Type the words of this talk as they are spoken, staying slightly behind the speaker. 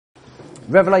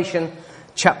Revelation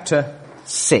chapter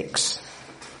 6.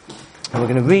 And we're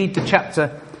going to read the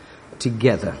chapter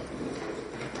together.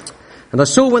 And I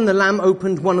saw when the Lamb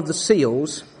opened one of the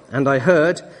seals, and I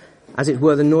heard, as it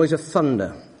were, the noise of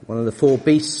thunder, one of the four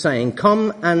beasts saying,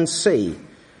 "Come and see."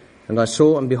 And I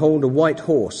saw, and behold, a white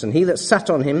horse, and he that sat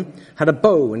on him had a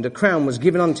bow, and a crown was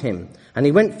given unto him. And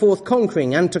he went forth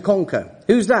conquering and to conquer.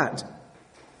 Who's that?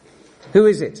 Who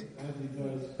is it?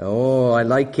 Oh, I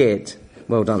like it.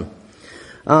 Well done.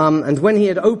 And when he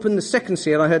had opened the second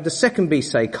seal, I heard the second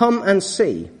beast say, "Come and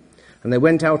see." And there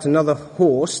went out another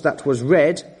horse that was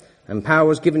red, and power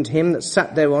was given to him that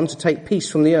sat thereon to take peace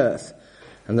from the earth,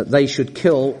 and that they should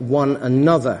kill one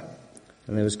another.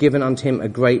 And there was given unto him a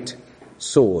great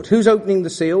sword. Who's opening the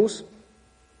seals?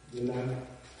 The Lamb.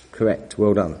 Correct,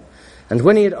 well done. And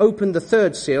when he had opened the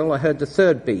third seal, I heard the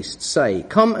third beast say,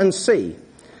 "Come and see."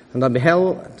 And I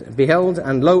beheld,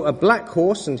 and lo, a black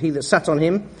horse, and he that sat on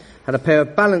him had a pair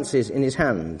of balances in his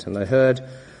hand. And I heard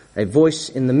a voice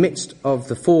in the midst of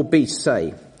the four beasts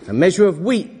say, "A measure of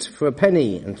wheat for a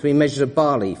penny, and 3 measures of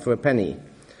barley for a penny.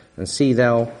 And see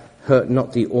thou hurt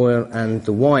not the oil and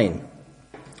the wine."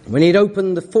 When he had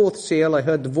opened the fourth seal, I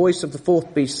heard the voice of the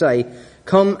fourth beast say,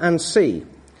 "Come and see."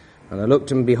 And I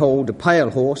looked, and behold, a pale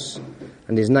horse,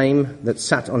 and his name that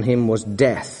sat on him was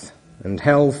Death, and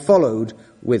hell followed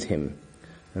with him.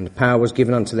 And power was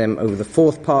given unto them over the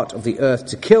fourth part of the earth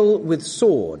to kill with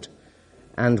sword,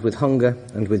 and with hunger,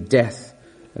 and with death,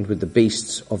 and with the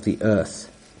beasts of the earth.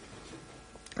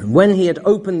 And when he had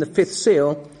opened the fifth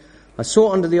seal, I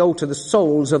saw under the altar the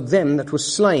souls of them that were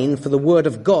slain for the word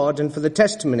of God and for the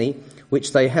testimony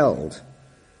which they held.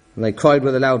 And they cried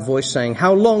with a loud voice, saying,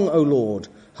 "How long, O Lord,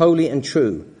 holy and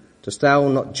true, dost thou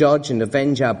not judge and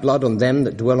avenge our blood on them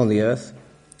that dwell on the earth?"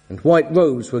 And white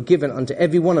robes were given unto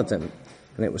every one of them.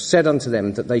 And it was said unto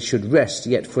them that they should rest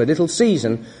yet for a little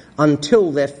season,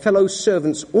 until their fellow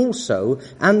servants also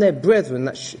and their brethren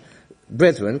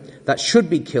that should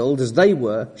be killed as they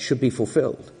were should be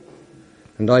fulfilled.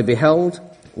 And I beheld,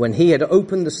 when he had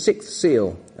opened the sixth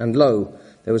seal, and lo,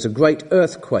 there was a great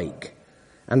earthquake,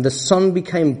 and the sun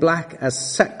became black as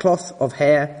sackcloth of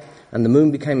hair, and the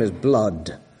moon became as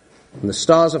blood. And the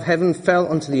stars of heaven fell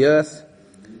unto the earth,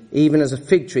 even as a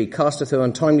fig tree casteth her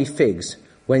untimely figs,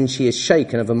 when she is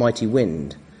shaken of a mighty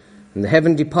wind. And the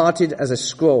heaven departed as a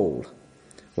scroll,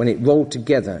 when it rolled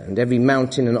together, and every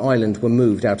mountain and island were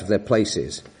moved out of their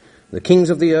places. The kings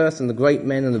of the earth, and the great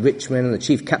men, and the rich men, and the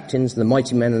chief captains, and the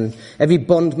mighty men, and every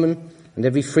bondman, and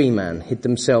every free man, hid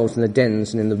themselves in the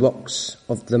dens and in the rocks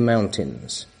of the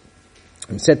mountains,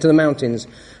 and said to the mountains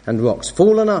and rocks,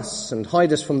 "Fall on us, and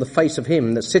hide us from the face of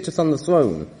him that sitteth on the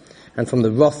throne, and from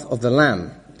the wrath of the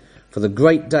Lamb. For the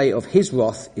great day of his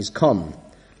wrath is come,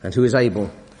 and who is able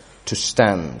to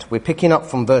stand?" We're picking up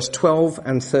from verse 12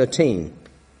 and 13.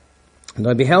 "And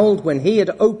I beheld, when he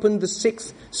had opened the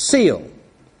sixth seal,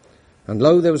 and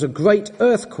lo, there was a great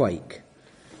earthquake,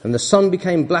 and the sun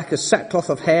became black as sackcloth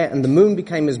of hair, and the moon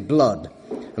became as blood,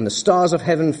 and the stars of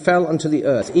heaven fell unto the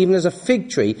earth, even as a fig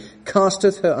tree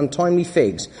casteth her untimely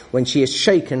figs, when she is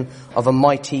shaken of a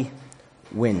mighty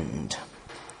wind."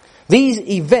 These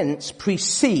events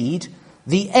precede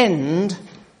the end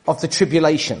of the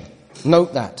tribulation.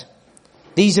 Note that.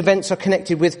 These events are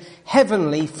connected with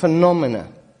heavenly phenomena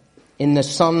in the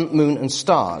sun, moon, and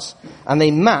stars, and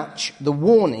they match the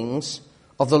warnings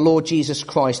of the Lord Jesus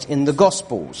Christ in the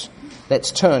Gospels. Let's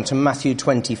turn to Matthew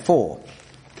 24.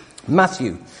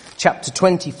 Matthew chapter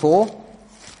 24,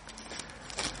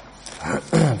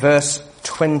 verse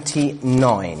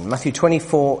 29. Matthew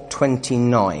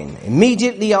 24:29.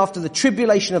 "Immediately after the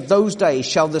tribulation of those days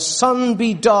shall the sun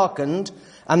be darkened,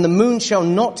 and the moon shall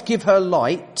not give her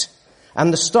light,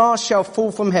 and the stars shall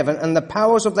fall from heaven, and the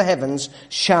powers of the heavens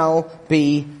shall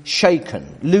be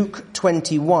shaken." Luke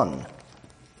 21.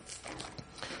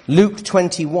 Luke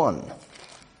 21,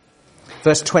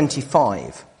 verse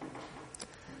 25.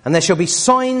 "And there shall be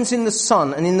signs in the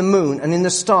sun, and in the moon, and in the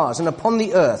stars, and upon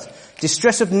the earth,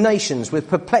 distress of nations with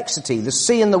perplexity, the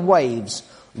sea and the waves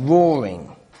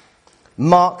roaring."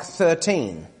 Mark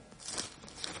 13.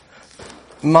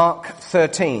 Mark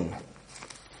 13.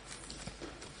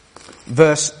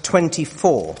 Verse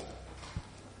 24.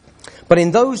 "But in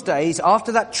those days,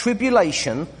 after that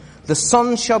tribulation, the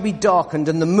sun shall be darkened,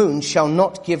 and the moon shall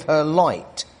not give her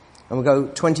light." And we'll go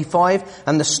 25.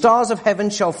 "And the stars of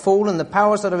heaven shall fall, and the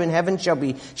powers that are in heaven shall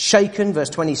be shaken." Verse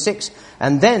 26.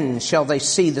 "And then shall they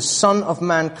see the Son of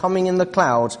Man coming in the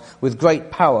clouds with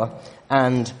great power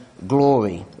and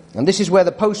glory." And this is where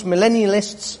the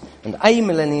post-millennialists and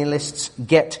amillennialists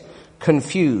get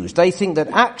confused. They think that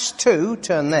Acts 2,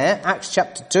 turn there, Acts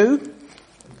chapter 2.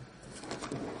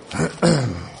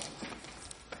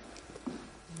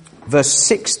 Verse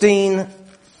 16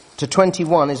 to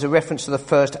 21 is a reference to the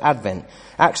first advent.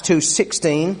 Acts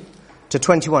 2:16 to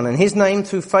 21. And his name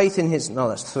through faith in his... No,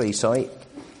 that's 3, sorry.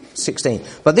 16.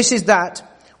 But this is that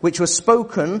which was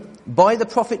spoken by the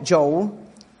prophet Joel,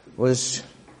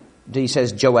 he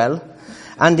says Joel,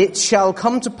 and it shall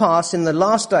come to pass in the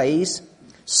last days,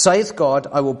 saith God,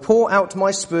 I will pour out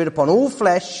my spirit upon all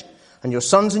flesh, and your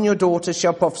sons and your daughters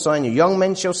shall prophesy, and your young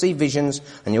men shall see visions,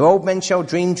 and your old men shall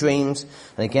dream dreams.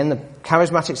 And again, the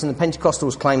charismatics and the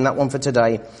Pentecostals claim that one for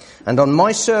today. And on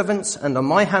my servants and on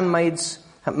my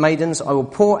handmaidens I will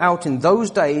pour out in those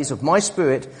days of my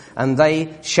spirit, and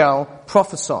they shall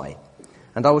prophesy.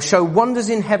 And I will show wonders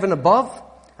in heaven above,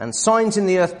 and signs in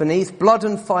the earth beneath, blood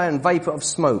and fire and vapour of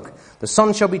smoke. The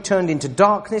sun shall be turned into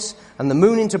darkness, and the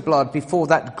moon into blood, before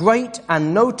that great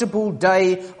and notable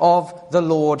day of the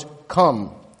Lord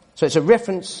come. So it's a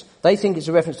reference, they think it's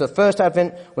a reference to the first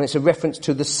advent, when it's a reference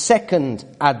to the second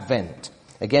advent.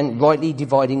 Again, rightly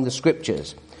dividing the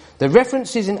scriptures. The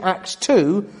references in Acts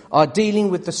 2 are dealing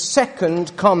with the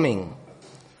second coming.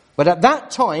 But at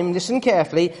that time, listen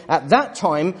carefully, at that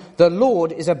time the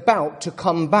Lord is about to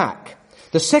come back.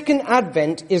 The second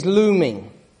advent is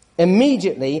looming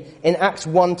immediately in Acts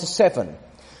 1 to 7.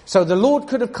 So the Lord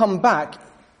could have come back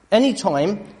any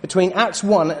time between Acts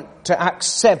 1 to Acts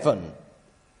 7. You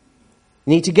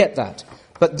need to get that.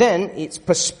 But then it's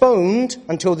postponed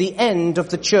until the end of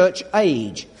the church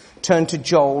age. Turn to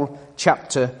Joel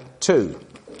chapter 2.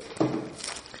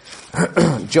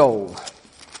 Joel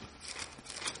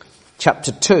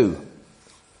chapter 2.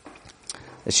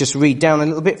 Let's just read down a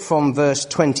little bit from verse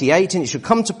 28. And it shall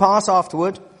come to pass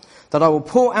afterward that I will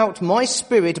pour out my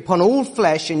spirit upon all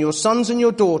flesh, and your sons and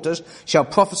your daughters shall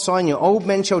prophesy, and your old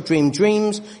men shall dream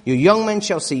dreams, your young men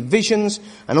shall see visions,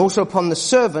 and also upon the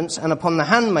servants and upon the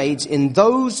handmaids in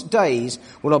those days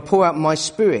will I pour out my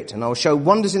spirit, and I will show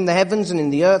wonders in the heavens and in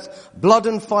the earth, blood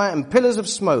and fire and pillars of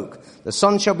smoke. The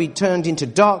sun shall be turned into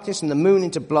darkness and the moon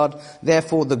into blood,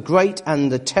 therefore the great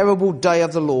and the terrible day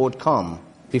of the Lord come.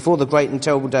 Before the great and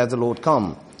terrible day of the Lord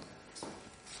come.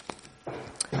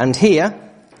 And here,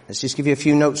 let's just give you a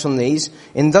few notes on these.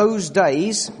 In those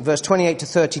days, verse 28 to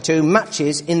 32,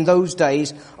 matches in those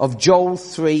days of Joel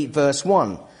 3 verse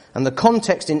 1. And the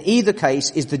context in either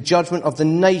case is the judgment of the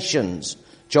nations.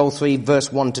 Joel 3 verse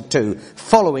 1 to 2,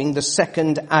 following the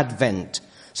second advent.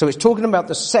 So it's talking about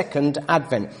the second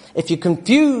advent. If you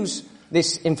confuse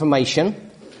this information,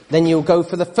 then you'll go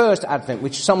for the first advent,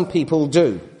 which some people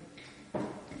do.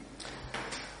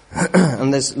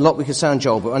 And there's a lot we could say on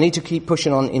Joel, but I need to keep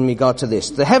pushing on in regard to this.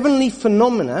 The heavenly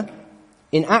phenomena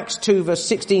in Acts 2 verse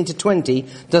 16 to 20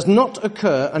 does not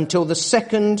occur until the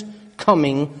second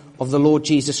coming of the Lord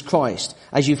Jesus Christ,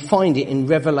 as you find it in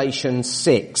Revelation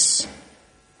 6.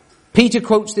 Peter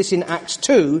quotes this in Acts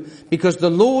 2 because the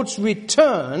Lord's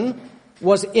return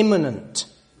was imminent.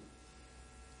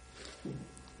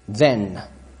 Then,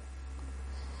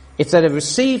 if they'd have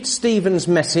received Stephen's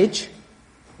message,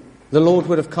 the Lord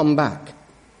would have come back.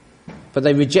 But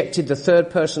they rejected the third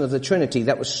person of the Trinity.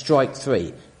 That was strike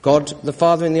 3. God the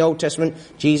Father in the Old Testament,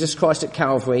 Jesus Christ at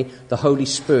Calvary, the Holy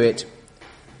Spirit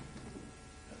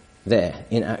there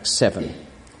in Acts 7.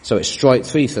 So it's strike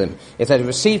 3 for them. If they'd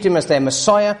received him as their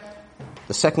Messiah,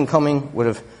 the second coming would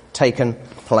have taken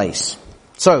place.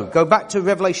 So go back to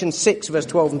Revelation 6 verse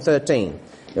 12 and 13.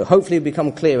 It'll hopefully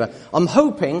become clearer. I'm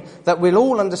hoping that we'll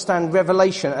all understand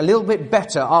Revelation a little bit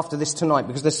better after this tonight,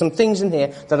 because there's some things in here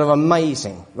that are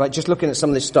amazing, right? Just looking at some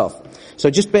of this stuff. So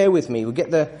just bear with me. We'll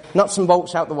get the nuts and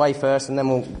bolts out the way first, and then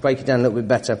we'll break it down a little bit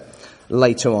better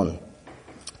later on.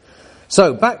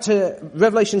 So back to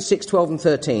Revelation 6, 12 and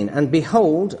 13. And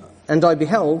I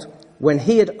beheld, when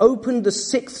he had opened the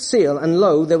sixth seal, and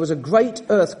lo, there was a great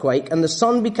earthquake, and the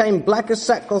sun became black as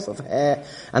sackcloth of hair,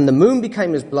 and the moon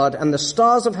became as blood, and the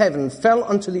stars of heaven fell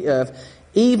unto the earth,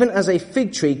 even as a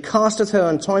fig tree casteth her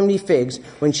untimely figs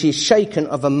when she is shaken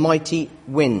of a mighty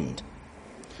wind.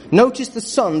 Notice the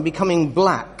sun becoming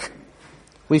black.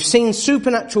 We've seen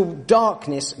supernatural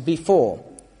darkness before.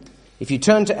 If you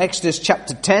turn to Exodus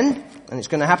chapter 10, and it's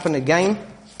going to happen again,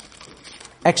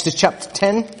 Exodus chapter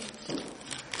 10,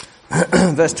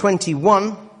 verse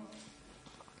 21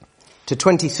 to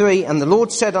 23, and the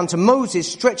Lord said unto Moses,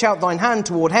 stretch out thine hand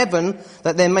toward heaven,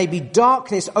 that there may be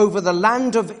darkness over the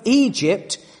land of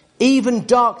Egypt, even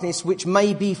darkness which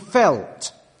may be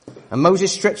felt. And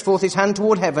Moses stretched forth his hand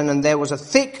toward heaven, and there was a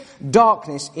thick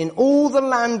darkness in all the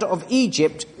land of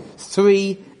Egypt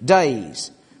 3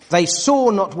 days. They saw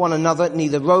not one another,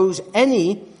 neither rose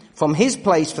any from his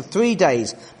place for 3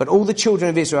 days, but all the children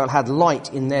of Israel had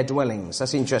light in their dwellings.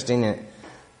 That's interesting, isn't it?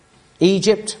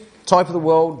 Egypt, type of the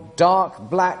world, dark,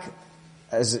 black,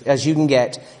 as you can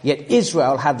get, yet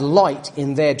Israel had light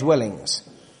in their dwellings.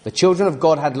 The children of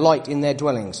God had light in their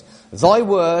dwellings. Thy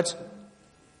word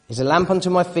is a lamp unto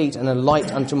my feet and a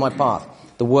light unto my path.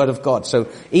 The word of God. So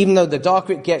even though the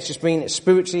darker it gets, just bringing it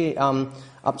spiritually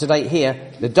up to date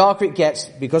here, the darker it gets,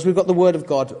 because we've got the word of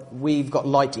God, we've got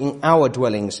light in our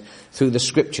dwellings through the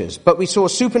scriptures. But we saw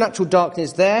supernatural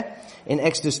darkness there in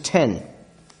Exodus 10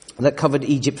 that covered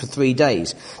Egypt for 3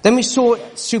 days. Then we saw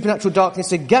supernatural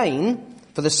darkness again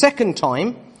for the second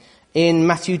time in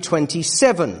Matthew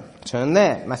 27. Turn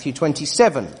there, Matthew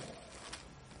 27,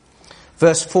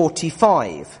 verse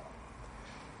 45.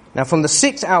 Now from the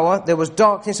 6th hour there was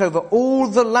darkness over all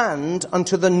the land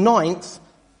unto the 9th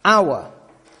hour.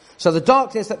 So the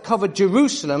darkness that covered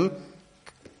Jerusalem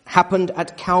happened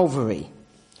at Calvary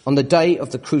on the day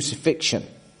of the crucifixion.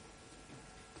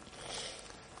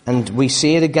 And we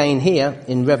see it again here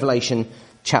in Revelation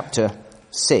chapter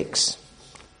 6.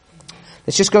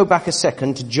 Let's just go back a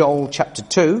second to Joel chapter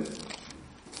 2.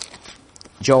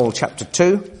 Joel chapter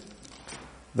 2,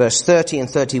 verse 30 and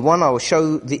 31. I will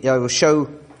show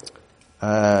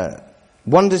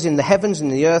wonders in the heavens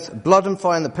and the earth, blood and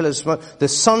fire and the pillars of smoke. The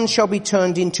sun shall be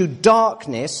turned into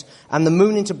darkness and the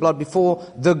moon into blood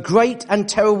before the great and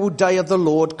terrible day of the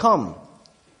Lord come.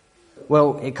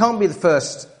 Well, it can't be the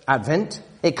first Advent.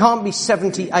 It can't be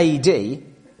 70 AD.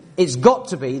 It's got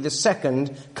to be the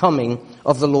second coming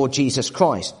of the Lord Jesus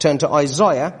Christ. Turn to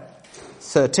Isaiah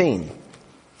 13.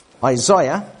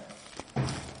 Isaiah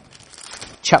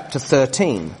chapter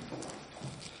 13.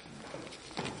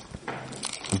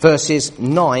 Verses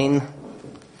 9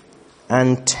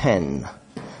 and 10.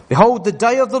 Behold, the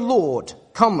day of the Lord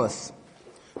cometh,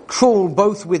 cruel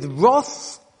both with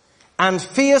wrath and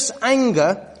fierce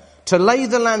anger, to lay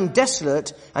the land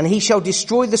desolate, and he shall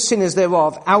destroy the sinners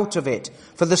thereof out of it.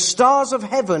 For the stars of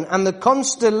heaven and the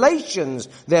constellations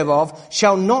thereof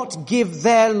shall not give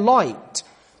their light.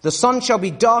 The sun shall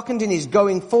be darkened in his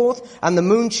going forth, and the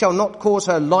moon shall not cause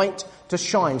her light to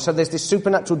shine. So there's this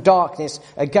supernatural darkness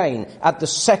again at the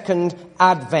second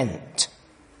Advent.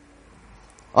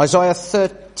 Isaiah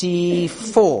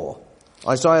 34.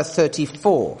 Isaiah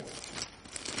 34.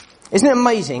 Isn't it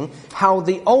amazing how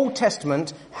the Old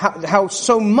Testament, how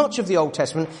so much of the Old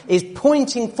Testament is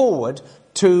pointing forward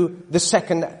to the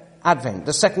second Advent,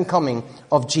 the second coming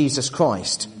of Jesus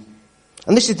Christ.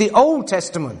 And this is the Old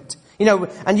Testament. You know,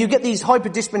 and you get these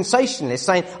hyper-dispensationalists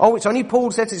saying, oh, it's only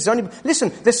Paul's letters, it's only...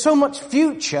 Listen, there's so much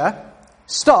future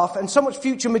stuff and so much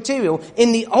future material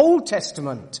in the Old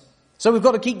Testament. So we've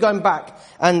got to keep going back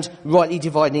and rightly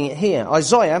dividing it here.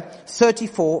 Isaiah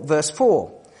 34, verse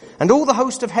 4. And all the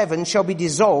host of heaven shall be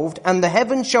dissolved, and the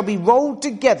heavens shall be rolled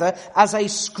together as a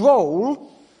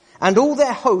scroll, and all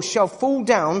their hosts shall fall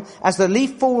down as the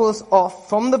leaf falleth off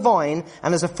from the vine,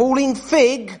 and as a falling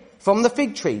fig from the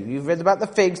fig tree. You've read about the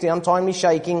figs, the untimely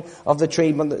shaking of the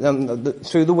tree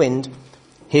through the wind.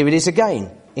 Here it is again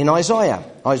in Isaiah.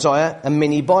 Isaiah, a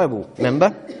mini Bible,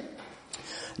 remember?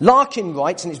 Larkin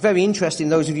writes, and it's very interesting,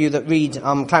 those of you that read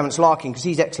Clarence Larkin, because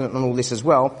he's excellent on all this as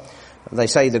well. They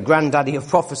say the granddaddy of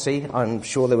prophecy. I'm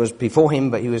sure there was before him,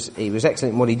 but he was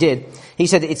excellent in what he did. He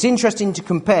said, it's interesting to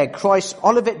compare Christ's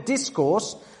Olivet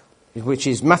Discourse, which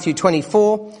is Matthew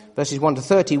 24, verses 1 to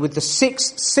 30, with the 6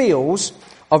 seals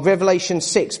of Revelation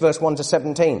 6, verse 1 to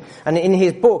 17. And in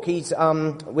his book, we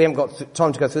haven't got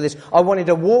time to go through this. I wanted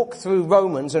to walk through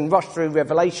Romans and rush through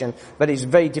Revelation, but it's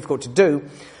very difficult to do.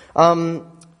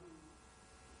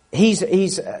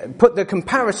 He's put the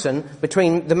comparison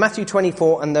between the Matthew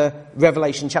 24 and the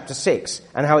Revelation chapter 6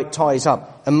 and how it ties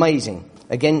up. Amazing.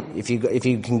 Again, if you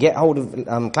can get hold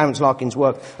of Clarence Larkin's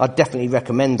work, I'd definitely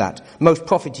recommend that. Most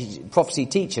prophecy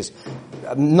teachers,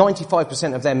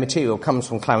 95% of their material comes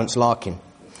from Clarence Larkin.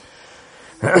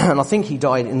 And I think he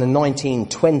died in the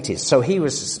 1920s. So he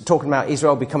was talking about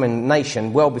Israel becoming a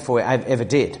nation well before it ever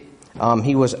did.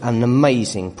 He was an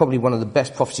amazing, probably one of the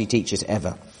best prophecy teachers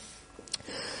ever.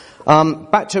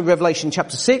 Back to Revelation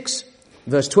chapter 6,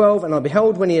 verse 12. And I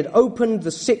beheld when he had opened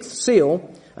the 6th seal,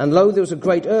 and lo, there was a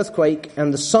great earthquake,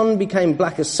 and the sun became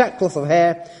black as sackcloth of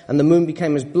hair, and the moon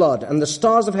became as blood. And the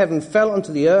stars of heaven fell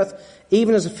unto the earth,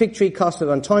 even as a fig tree casteth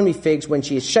untimely figs when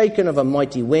she is shaken of a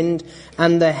mighty wind.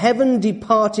 And the heaven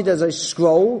departed as a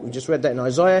scroll, we just read that in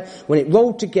Isaiah, when it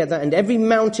rolled together, and every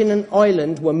mountain and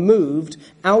island were moved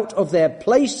out of their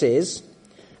places.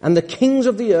 And the kings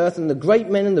of the earth, and the great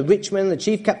men, and the rich men, and the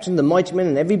chief captain, the mighty men,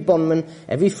 and every bondman,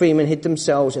 every freeman hid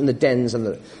themselves in the dens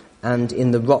and in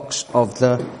the rocks of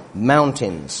the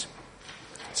mountains.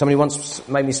 Somebody once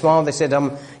made me smile. They said,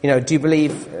 do you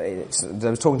believe, they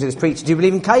were talking to this preacher, do you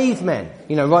believe in cavemen?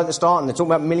 Right at the start, and they're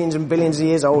talking about millions and billions of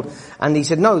years old. And he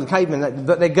said, no, the cavemen,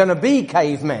 but they're going to be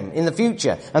cavemen in the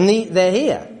future. And they're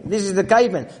here. This is the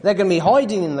cavemen. They're going to be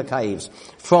hiding in the caves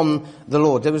from the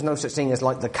Lord. There was no such thing as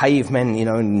like the cavemen,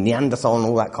 Neanderthal and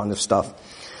all that kind of stuff.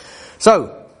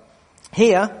 So,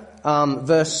 here,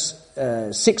 verse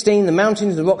 16, the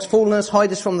mountains, the rocks fall on us,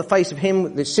 hide us from the face of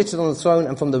him that sitteth on the throne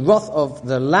and from the wrath of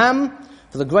the Lamb,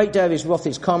 for the great day of his wrath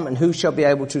is come, and who shall be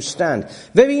able to stand?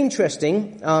 Very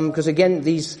interesting, because again,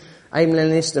 these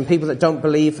amillennialists and people that don't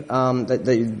believe, that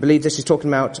they believe this is talking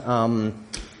about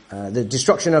the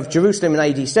destruction of Jerusalem in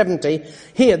AD 70.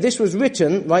 Here, this was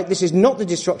written, right, this is not the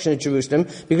destruction of Jerusalem,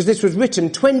 because this was written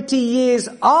 20 years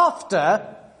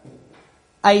after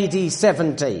AD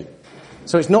 70.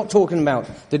 So it's not talking about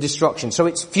the destruction. So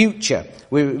it's future.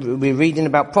 We're reading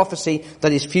about prophecy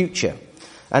that is future.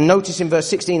 And notice in verse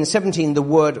 16 and 17 the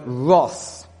word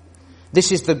wrath.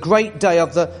 This is the great day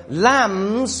of the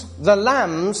Lamb's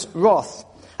wrath.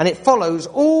 And it follows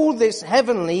all this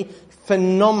heavenly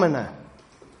phenomena,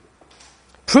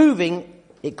 proving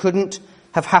it couldn't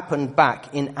have happened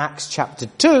back in Acts chapter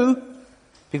 2,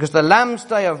 because the Lamb's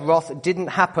day of wrath didn't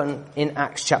happen in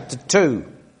Acts chapter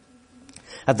 2.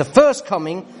 At the first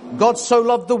coming, God so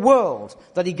loved the world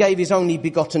that he gave his only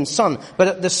begotten Son. But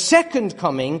at the second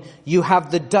coming, you have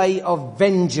the day of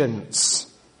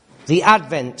vengeance. The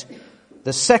advent,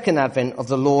 the second advent of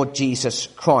the Lord Jesus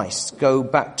Christ. Go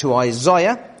back to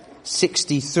Isaiah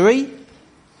 63.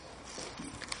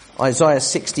 Isaiah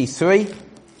 63,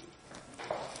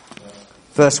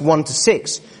 verse 1 to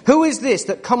 6. Who is this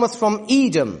that cometh from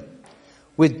Edom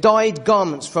with dyed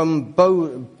garments from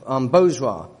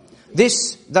Bozrah?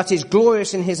 This that is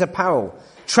glorious in his apparel,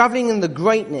 travelling in the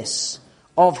greatness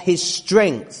of his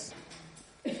strength.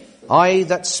 I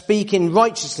that speak in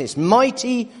righteousness,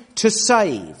 mighty to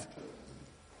save.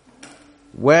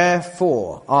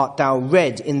 Wherefore art thou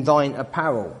red in thine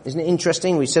apparel? Isn't it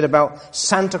interesting? We said about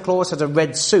Santa Claus has a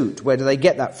red suit. Where do they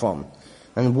get that from?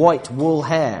 And white wool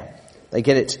hair. They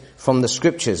get it from the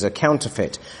scriptures, a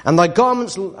counterfeit. And thy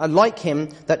garments are like him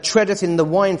that treadeth in the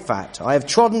wine fat. I have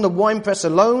trodden the winepress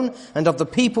alone, and of the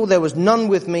people there was none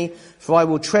with me, for I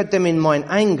will tread them in mine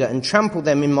anger, and trample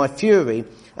them in my fury,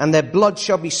 and their blood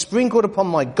shall be sprinkled upon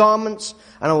my garments,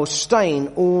 and I will stain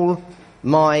all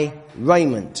my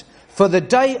raiment. For the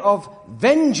day of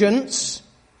vengeance,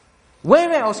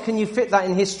 where else can you fit that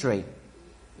in history?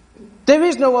 There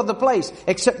is no other place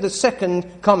except the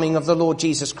second coming of the Lord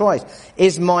Jesus Christ.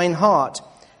 Is mine heart,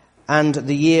 and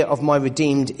the year of my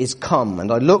redeemed is come.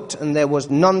 And I looked, and there was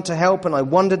none to help, and I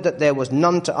wondered that there was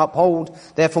none to uphold.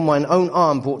 Therefore mine own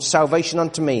arm brought salvation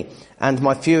unto me, and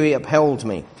my fury upheld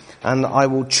me. And I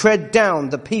will tread down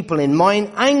the people in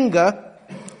mine anger,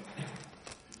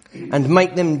 and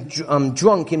make them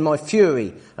drunk in my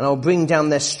fury, and I will bring down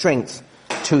their strength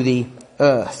to the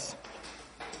earth.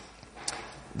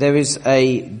 There is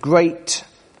a great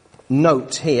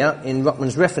note here in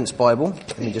Ruckman's Reference Bible.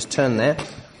 Let me just turn there.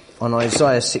 On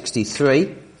Isaiah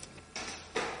 63.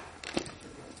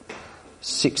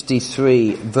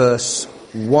 63 verse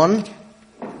 1.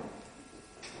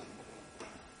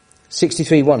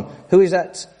 63:1. Who is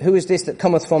that? Who is this that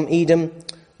cometh from Edom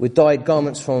with dyed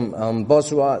garments from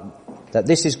Bozrah? That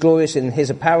this is glorious in his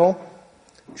apparel,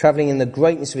 travelling in the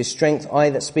greatness of his strength, I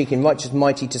that speak in righteous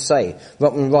mighty to say.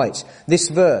 Ruckman writes, this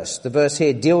verse, the verse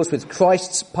here, deals with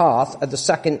Christ's path at the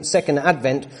second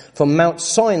advent from Mount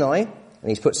Sinai, and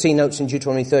he's put C notes in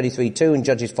Deuteronomy 33:2 and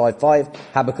Judges 5:5,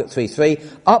 Habakkuk 3:3,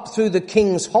 up through the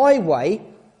king's highway,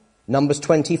 Numbers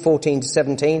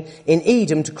 20:14-17, in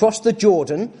Edom to cross the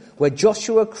Jordan, where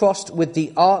Joshua crossed with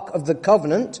the Ark of the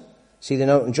Covenant, see the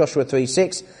note in Joshua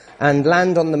 3:6, and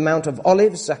land on the Mount of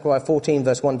Olives, Zechariah 14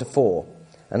 verse 1-4.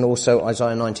 And also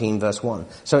Isaiah 19 verse 1.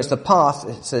 So it's the path,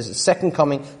 it says the second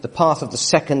coming, the path of the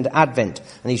second advent.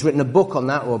 And he's written a book on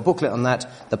that, or a booklet on that,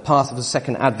 the path of the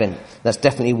second advent. That's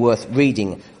definitely worth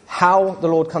reading. How the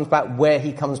Lord comes back, where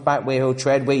he comes back, where he'll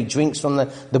tread, where he drinks from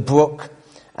the brook.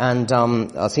 And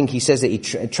I think he says that he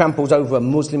tramples over a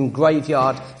Muslim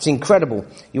graveyard. It's incredible.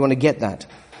 You want to get that.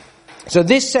 So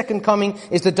this second coming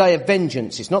is the day of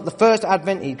vengeance. It's not the first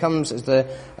advent. He comes as a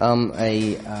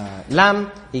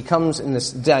lamb. He comes in the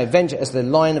day of vengeance as the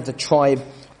Lion of the tribe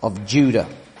of Judah.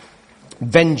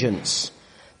 Vengeance.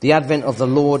 The advent of the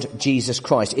Lord Jesus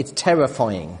Christ. It's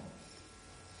terrifying.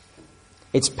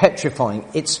 It's petrifying.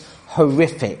 It's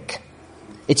horrific.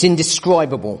 It's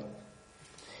indescribable.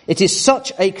 It is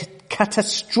such a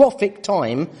catastrophic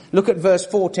time. Look at verse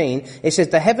 14. It says,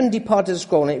 the heaven departed the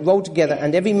scroll, and it rolled together,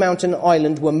 and every mountain and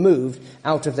island were moved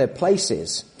out of their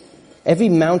places. Every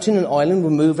mountain and island will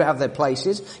move out of their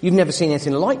places. You've never seen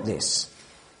anything like this.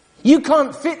 You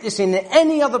can't fit this in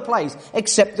any other place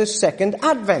except the second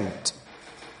advent.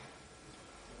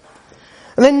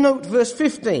 And then note verse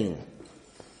 15.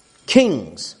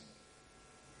 Kings,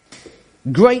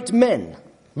 great men,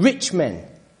 rich men,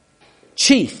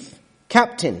 chief,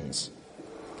 captains,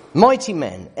 mighty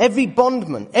men, every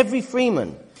bondman, every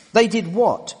freeman, they did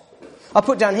what? I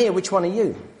put down here, which one are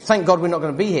you? Thank God we're not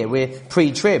going to be here. We're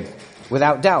pre-trib,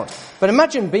 without doubt. But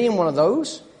imagine being one of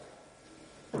those.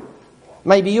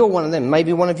 Maybe you're one of them.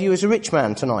 Maybe one of you is a rich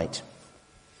man tonight.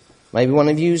 Maybe one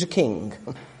of you is a king.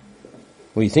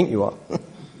 Well, you think you are.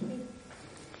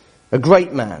 A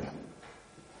great man.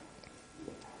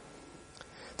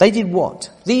 They did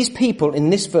what? These people in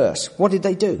this verse, what did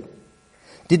they do?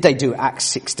 Did they do Acts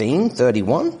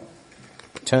 16:31?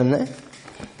 Turn there.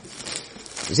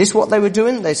 Is this what they were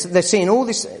doing? They're seeing all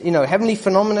this, heavenly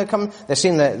phenomena come. They're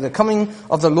seeing the coming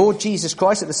of the Lord Jesus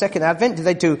Christ at the second advent. Did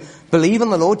they believe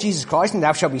on the Lord Jesus Christ and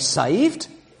thou shalt be saved?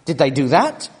 Did they do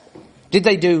that? Did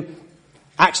they do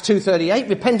Acts 2:38,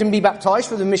 repent and be baptized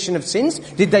for the remission of sins?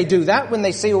 Did they do that when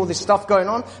they see all this stuff going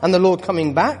on and the Lord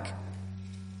coming back?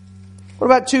 What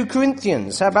about 2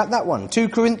 Corinthians? How about that one? 2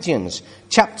 Corinthians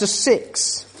chapter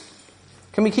 6.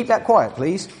 Can we keep that quiet,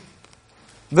 please?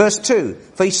 Verse 2,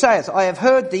 for he saith, I have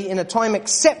heard thee in a time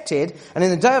accepted, and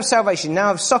in the day of salvation now I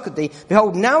have succoured thee.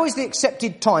 Behold, now is the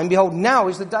accepted time. Behold, now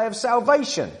is the day of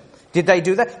salvation. Did they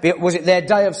do that? Was it their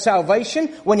day of salvation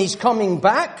when he's coming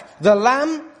back? The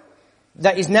Lamb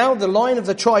that is now the Lion of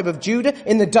the tribe of Judah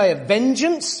in the day of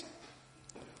vengeance?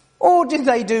 Or did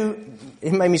they do,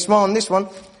 it made me smile on this one,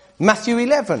 Matthew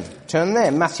 11. Turn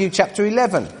there, Matthew chapter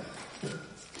 11.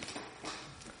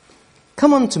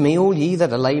 Come unto me, all ye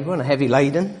that are labor and are heavy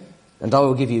laden, and I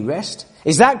will give you rest.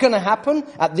 Is that going to happen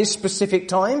at this specific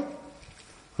time?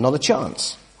 Not a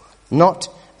chance. Not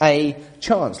a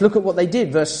chance. Look at what they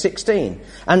did, verse 16.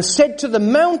 And said to the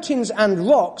mountains and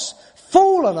rocks,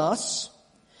 fall on us,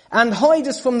 and hide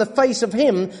us from the face of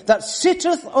him that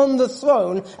sitteth on the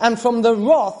throne, and from the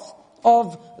wrath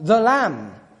of the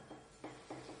Lamb.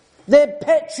 They're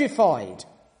petrified.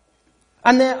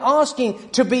 And they're asking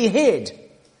to be hid,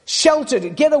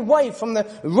 sheltered, get away from the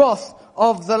wrath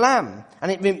of the Lamb.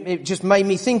 And it just made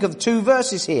me think of 2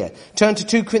 verses here. Turn to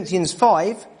 2 Corinthians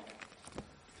 5.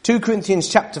 2 Corinthians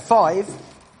chapter 5.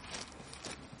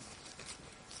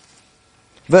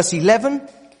 Verse 11.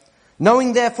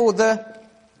 Knowing therefore the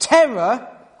terror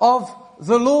of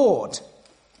the Lord,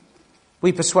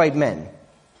 we persuade men.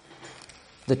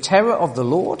 The terror of the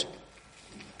Lord.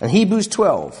 And Hebrews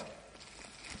 12.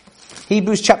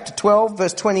 Hebrews chapter 12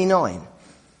 verse 29.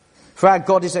 For our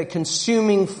God is a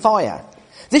consuming fire.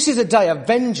 This is a day of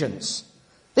vengeance.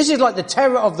 This is like the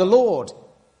terror of the Lord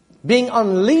being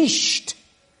unleashed.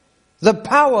 The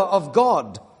power of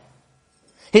God.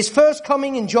 His first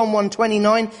coming in John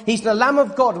 1:29, he's the Lamb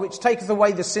of God which taketh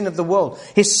away the sin of the world.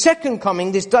 His second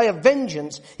coming, this day of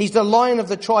vengeance, he's the Lion of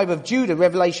the tribe of Judah,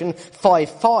 Revelation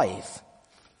 5:5.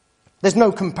 There's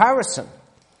no comparison.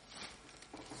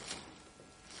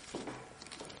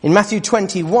 In Matthew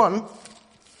 21,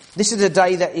 this is a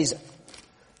day that is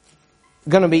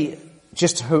going to be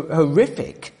just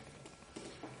horrific.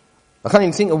 I can't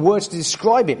even think of words to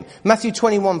describe it. Matthew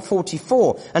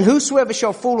 21:44. And whosoever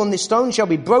shall fall on this stone shall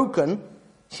be broken.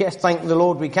 Yes, thank the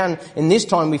Lord we can. In this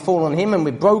time we fall on him and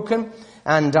we're broken.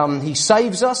 And he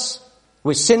saves us.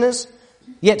 We're sinners.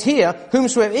 Yet here,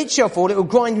 whomsoever it shall fall, it will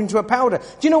grind into a powder.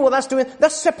 Do you know what that's doing?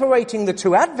 That's separating the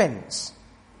 2 advents.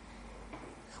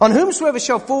 On whomsoever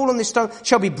shall fall on this stone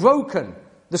shall be broken.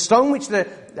 The stone which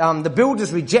the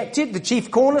builders rejected, the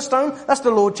chief cornerstone, that's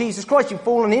the Lord Jesus Christ. You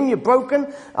fall on him, you're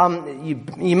broken.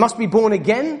 You must be born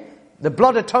again. The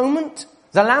blood atonement,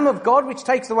 the Lamb of God which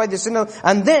takes away the sin of,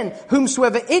 and then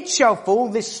whomsoever it shall fall,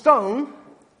 this stone,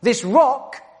 this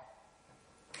rock,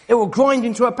 it will grind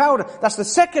into a powder. That's the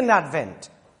second advent.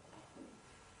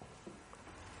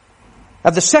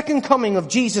 At the second coming of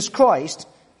Jesus Christ,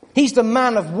 he's the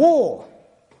man of war.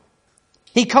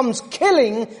 He comes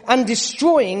killing and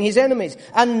destroying his enemies.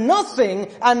 And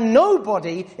nothing and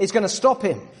nobody is going to stop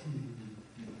him.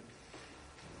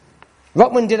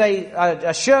 Ruckman did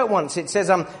a shirt once. It says,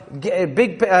 a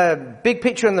big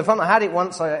picture in the front. I had it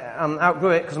once. I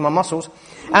outgrew it because of my muscles.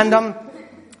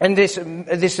 And this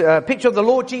picture of the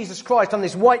Lord Jesus Christ on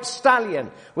this white stallion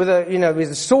with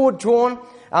a sword drawn,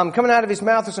 coming out of his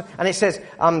mouth. And it says,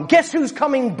 guess who's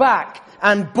coming back?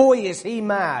 And boy, is he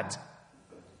mad.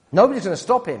 Nobody's going to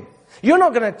stop him. You're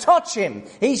not going to touch him.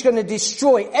 He's going to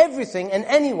destroy everything and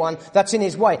anyone that's in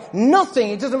his way. Nothing.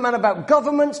 It doesn't matter about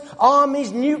governments,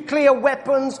 armies, nuclear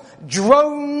weapons,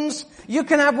 drones. You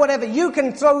can have whatever. You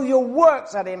can throw your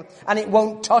works at him and it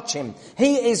won't touch him.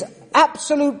 He is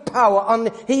absolute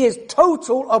power. He is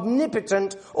total,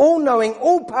 omnipotent, all-knowing,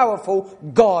 all-powerful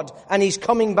God. And he's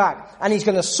coming back. And he's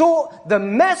going to sort the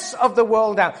mess of the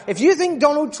world out. If you think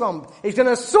Donald Trump is going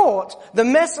to sort the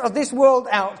mess of this world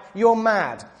out, you're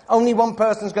mad. Only one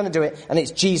person's going to do it, and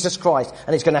it's Jesus Christ.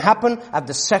 And it's going to happen at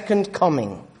the second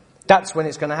coming. That's when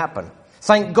it's going to happen.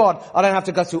 Thank God I don't have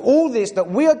to go through all this that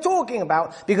we are talking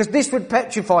about, because this would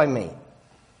petrify me.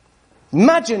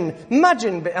 Imagine,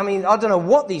 I mean, I don't know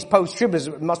what these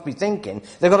post-tribbers must be thinking.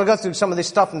 They've got to go through some of this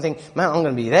stuff and think, man, I'm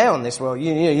going to be there on this world.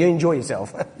 You enjoy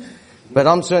yourself. But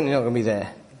I'm certainly not going to be there.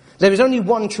 There is only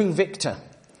one true victor.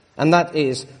 And that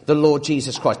is the Lord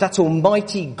Jesus Christ. That's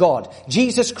Almighty God.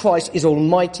 Jesus Christ is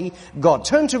Almighty God.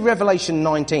 Turn to Revelation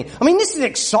 19. I mean, this is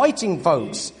exciting,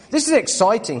 folks. This is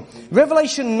exciting.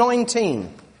 Revelation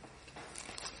 19.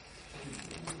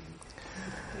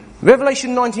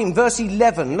 Revelation 19, verse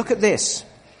 11. Look at this.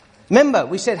 Remember,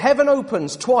 we said heaven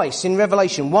opens twice in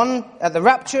Revelation. One at the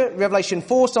rapture, Revelation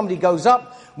 4, somebody goes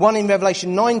up. One in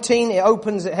Revelation 19, it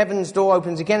opens, heaven's door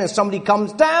opens again and somebody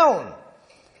comes down.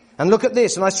 And look at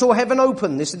this. And I saw heaven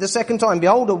open. This is the second time.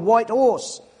 Behold, a white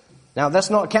horse. Now, that's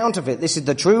not a counterfeit. This is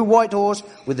the true white horse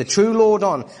with the true Lord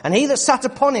on. And he that sat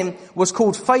upon him was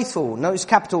called Faithful. Notice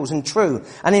capitals, and true.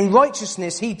 And in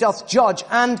righteousness he doth judge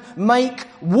and make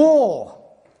war.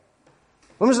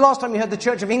 When was the last time you heard the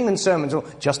Church of England sermons or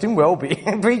Justin Welby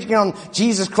preaching on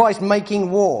Jesus Christ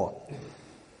making war?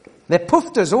 They're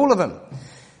poofters, all of them.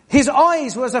 His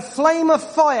eyes were as a flame of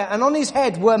fire, and on his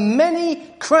head were many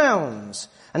crowns.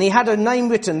 And he had a name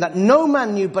written that no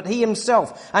man knew but he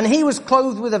himself. And he was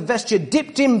clothed with a vesture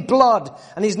dipped in blood.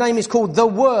 And his name is called the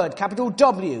Word, capital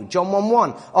W, John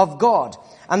 1:1, of God.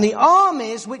 And the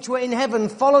armies which were in heaven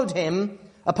followed him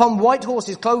upon white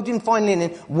horses, clothed in fine linen,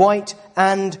 white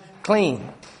and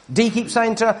clean. Dee keeps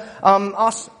saying to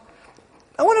us,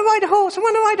 I want to ride a horse, I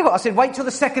want to ride a horse. I said, wait till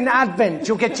the second advent,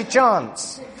 you'll get your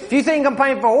chance. If you think I'm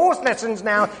paying for horse lessons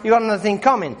now, you've got another thing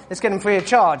coming. Let's get them free of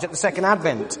charge at the second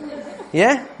advent.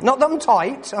 Yeah? Not that I'm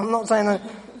tight. I'm not saying that.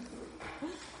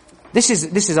 This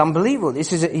is unbelievable.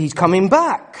 He's coming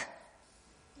back.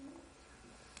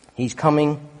 He's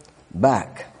coming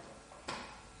back.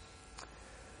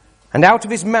 And out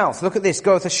of his mouth, look at this,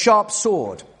 goeth a sharp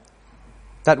sword,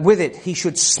 that with it he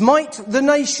should smite the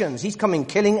nations. He's coming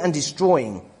killing and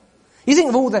destroying. You think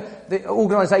of all the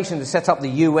organisations that set up the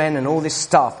UN and all this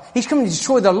stuff. He's coming to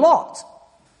destroy the lot.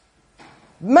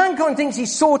 Mankind thinks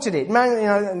he's sorted it.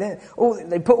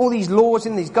 They put all these laws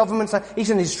in, these governments. He's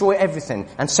going to destroy everything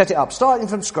and set it up, starting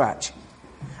from scratch.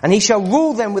 And he shall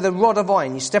rule them with a rod of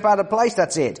iron. You step out of place,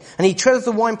 that's it. And he treadeth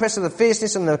the winepress of the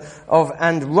fierceness and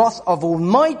wrath of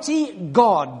Almighty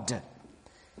God.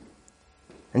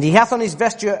 And he hath on his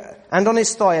vesture and on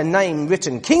his thigh a name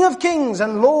written, King of Kings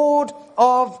and Lord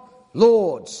of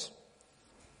Lords.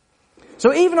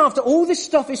 So even after all this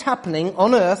stuff is happening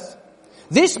on earth,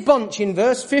 this bunch in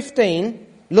verse 15,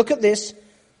 look at this.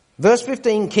 Verse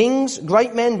 15, kings,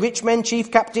 great men, rich men,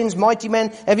 chief captains, mighty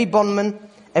men, every bondman,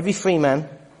 every free man.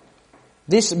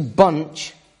 This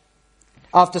bunch,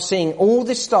 after seeing all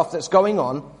this stuff that's going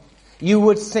on, you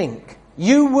would think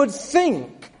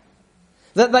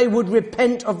that they would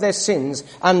repent of their sins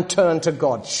and turn to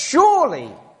God. Surely.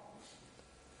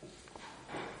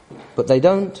 But they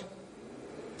don't.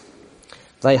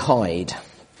 They hide.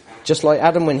 Just like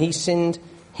Adam, when he sinned,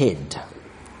 hid.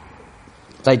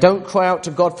 They don't cry out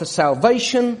to God for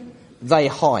salvation, they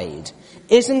hide.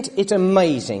 Isn't it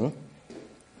amazing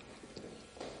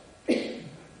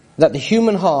that the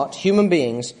human heart, human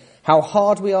beings, how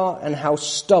hard we are and how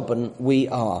stubborn we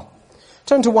are?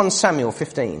 Turn to 1 Samuel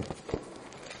 15.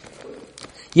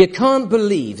 You can't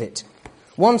believe it.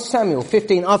 1 Samuel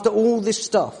 15, after all this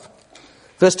stuff.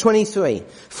 Verse 23.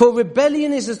 For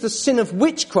rebellion is as the sin of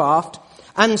witchcraft,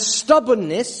 and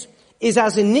stubbornness is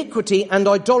as iniquity and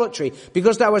idolatry.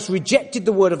 Because thou hast rejected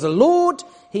the word of the Lord,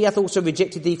 he hath also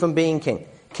rejected thee from being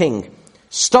king.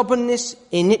 Stubbornness,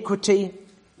 iniquity,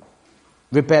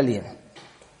 rebellion.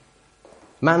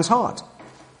 Man's heart.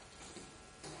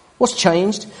 What's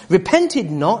changed?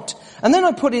 Repented not. And then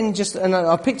I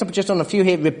picked up just on a few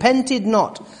here. Repented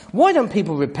not. Why don't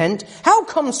people repent? How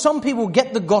come some people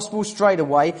get the gospel straight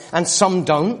away and some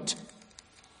don't?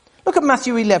 Look at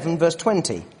Matthew 11 verse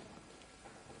 20.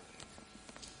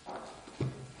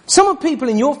 Some of people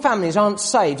in your families aren't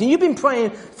saved and you've been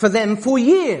praying for them for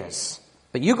years.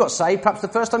 But you got saved perhaps the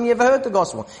first time you ever heard the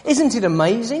gospel. Isn't it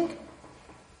amazing?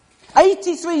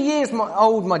 83 years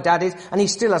old my dad is, and he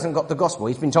still hasn't got the gospel.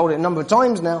 He's been told it a number of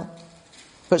times now,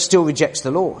 but still rejects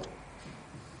the Lord.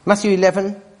 Matthew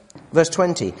 11, verse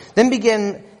 20. Then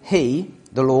began he,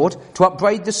 the Lord, to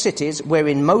upbraid the cities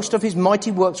wherein most of his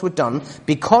mighty works were done,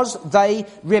 because they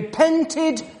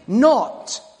repented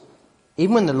not.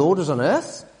 Even when the Lord was on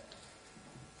earth?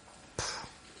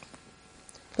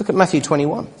 Look at Matthew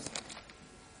 21,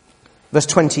 verse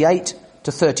 28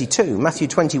 to 32. Matthew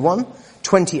 21,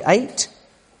 28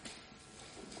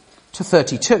 to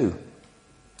 32.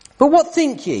 But what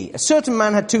think ye? A certain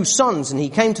man had 2 sons, and he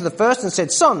came to the first and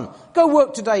said, Son, go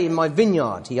work today in my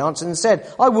vineyard. He answered and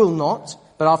said, I will not.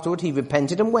 But afterward he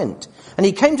repented and went. And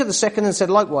he came to the second and said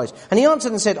likewise. And he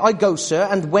answered and said, I go, sir,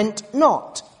 and went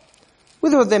not.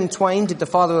 Whither of them twain did the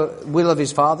father will of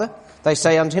his father? They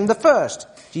say unto him, the first.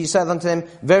 Jesus said unto them,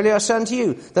 Verily I say unto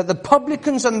you, that the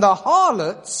publicans and the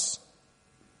harlots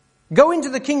go into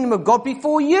the kingdom of God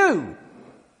before you.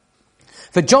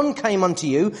 For John came unto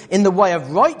you in the way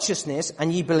of righteousness,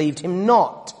 and ye believed him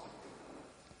not.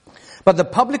 But the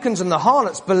publicans and the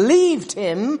harlots believed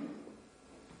him,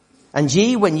 and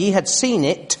ye, when ye had seen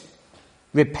it,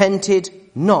 repented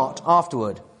not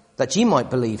afterward, that ye might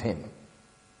believe him.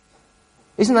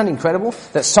 Isn't that incredible?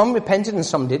 That some repented and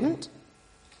some didn't?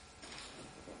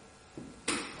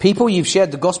 People you've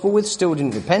shared the gospel with still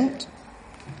didn't repent.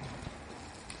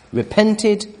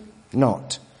 Repented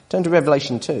not. Turn to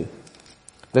Revelation 2,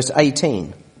 verse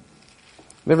 18.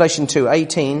 Revelation 2,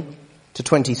 18 to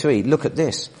 23. Look at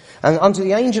this. And unto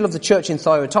the angel of the church in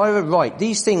Thyatira write,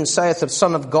 These things saith the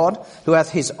Son of God, who hath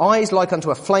his eyes like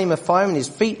unto a flame of fire, and his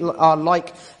feet are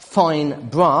like fine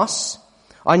brass.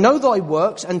 I know thy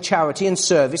works, and charity, and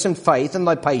service, and faith, and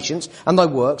thy patience, and thy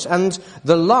works, and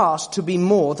the last to be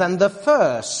more than the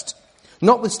first.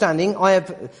 Notwithstanding,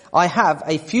 I have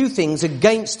a few things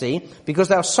against thee, because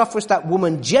thou sufferest that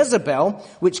woman Jezebel,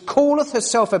 which calleth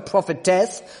herself a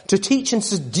prophetess, to teach and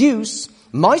seduce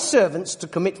my servants to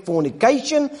commit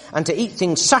fornication, and to eat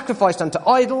things sacrificed unto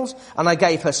idols. And I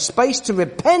gave her space to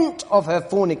repent of her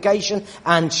fornication,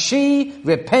 and she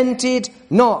repented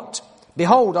not.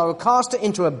 Behold, I will cast her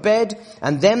into a bed,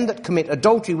 and them that commit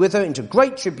adultery with her into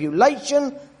great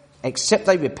tribulation, except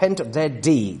they repent of their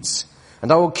deeds.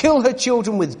 And I will kill her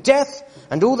children with death,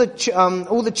 and all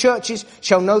the churches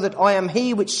shall know that I am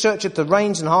he which searcheth the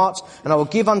reins and hearts, and I will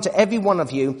give unto every one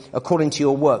of you according to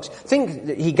your works. Think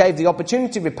that he gave the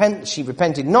opportunity to repent, she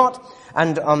repented not,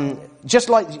 and just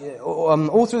like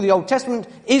all through the Old Testament,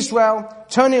 Israel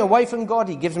turning away from God,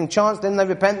 he gives them a chance, then they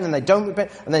repent, and then they don't repent,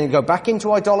 and then they go back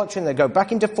into idolatry, and they go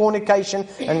back into fornication,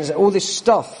 and all this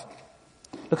stuff.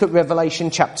 Look at Revelation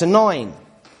chapter 9.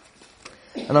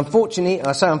 And unfortunately,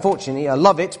 I say unfortunately, I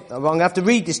love it. I'm going to have to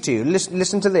read this to you.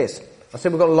 Listen to this. I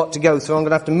said we've got a lot to go through. I'm going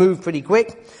to have to move pretty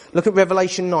quick. Look at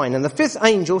Revelation 9. And the 5th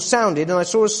angel sounded, and I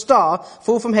saw a star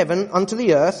fall from heaven unto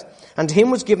the earth, and to him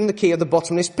was given the key of the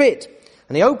bottomless pit.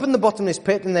 And he opened the bottomless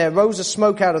pit, and there arose a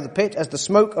smoke out of the pit, as the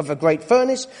smoke of a great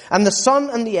furnace, and the sun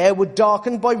and the air were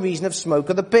darkened by reason of smoke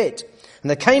of the pit. And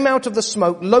there came out of the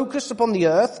smoke locusts upon the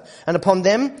earth, and upon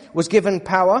them was given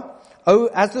power,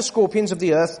 as the scorpions of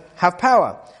the earth have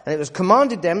power. And it was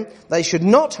commanded them, they should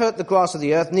not hurt the grass of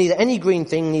the earth, neither any green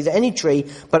thing, neither any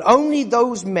tree, but only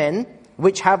those men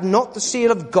which have not the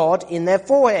seal of God in their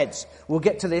foreheads. We'll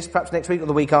get to this perhaps next week or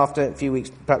the week after, a few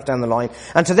weeks perhaps down the line.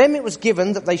 And to them it was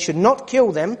given that they should not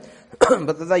kill them,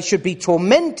 but that they should be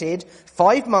tormented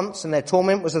 5 months, and their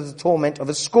torment was as the torment of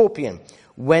a scorpion,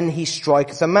 when he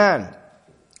striketh a man.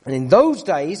 And in those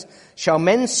days shall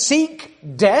men seek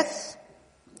death,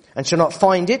 and shall not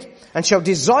find it, and shall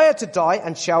desire to die,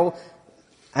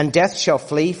 and death shall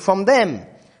flee from them.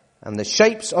 And the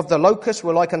shapes of the locusts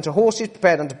were like unto horses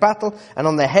prepared unto battle, and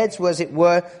on their heads were as it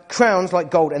were crowns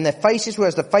like gold, and their faces were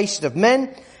as the faces of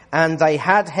men, and they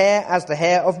had hair as the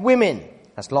hair of women.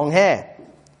 That's long hair.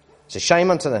 It's a shame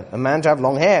unto a man to have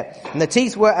long hair. And the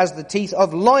teeth were as the teeth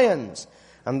of lions.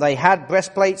 And they had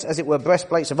breastplates, as it were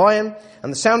breastplates of iron,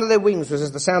 and the sound of their wings was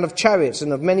as the sound of chariots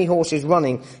and of many horses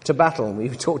running to battle. We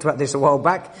talked about this a while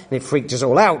back, and it freaked us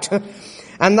all out.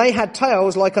 And they had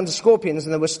tails like unto scorpions,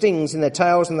 and there were stings in their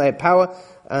tails, and they had power,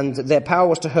 and their power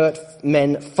was to hurt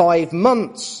men 5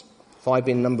 months, 5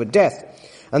 being the number of death.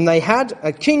 And they had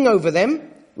a king over them,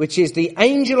 which is the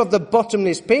angel of the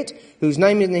bottomless pit, whose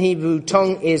name in the Hebrew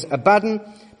tongue is Abaddon,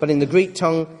 but in the Greek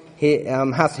tongue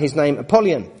hath his name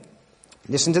Apollyon.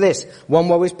 Listen to this. 1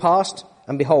 woe is past,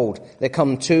 and behold, there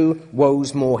come 2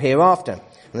 woes more hereafter.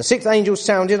 And the sixth angel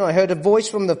sounded, and I heard a voice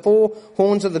from the four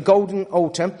horns of the golden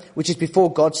altar, which is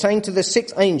before God, saying to the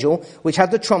sixth angel, which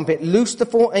had the trumpet, loose the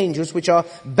four angels which are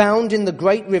bound in the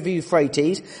great river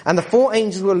Euphrates. And the four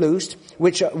angels were loosed,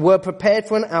 which were prepared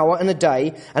for an hour and a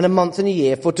day and a month and a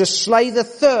year, for to slay the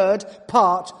third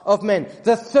part of men.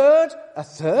 The third? A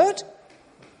third?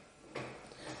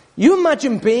 You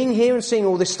imagine being here and seeing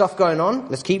all this stuff going on?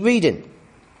 Let's keep reading.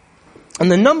 And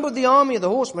the number of the army of the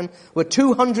horsemen were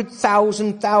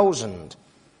 200,000.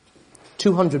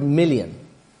 200 million.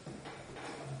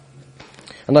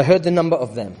 And I heard the number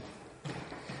of them.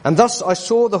 And thus I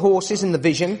saw the horses in the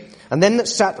vision, and them that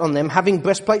sat on them, having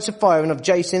breastplates of fire and of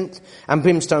jacinth and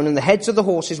brimstone, and the heads of the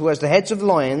horses were as the heads of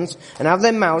lions, and out of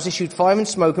their mouths issued fire and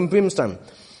smoke and brimstone.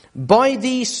 By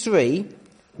these three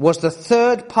was the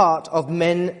third part of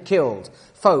men killed.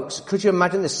 Folks, could you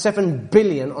imagine there's 7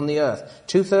 billion on the earth?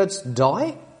 2/3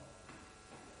 die?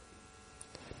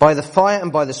 By the fire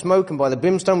and by the smoke and by the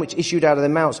brimstone which issued out of their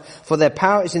mouths. For their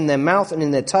power is in their mouth and in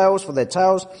their tails. For their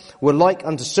tails were like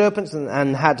unto serpents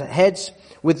and had heads.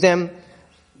 With them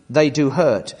they do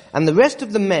hurt. And the rest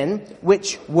of the men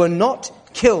which were not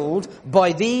killed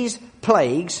by these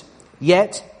plagues,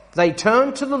 yet they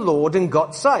turned to the Lord and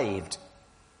got saved.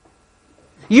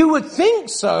 You would think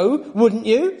so, wouldn't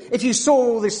you, if you saw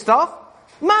all this stuff?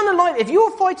 Man alive, if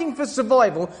you're fighting for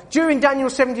survival during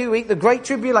Daniel's 70th week, the Great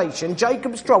Tribulation,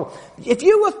 Jacob's trouble, if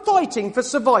you were fighting for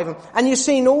survival and you're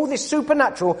seeing all this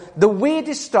supernatural, the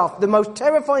weirdest stuff, the most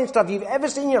terrifying stuff you've ever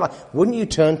seen in your life, wouldn't you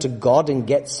turn to God and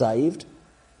get saved?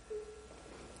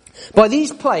 By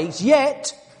these plagues,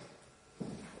 yet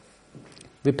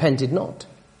repented not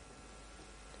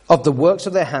of the works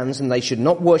of their hands, and they should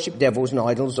not worship devils and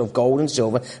idols of gold and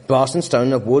silver, brass and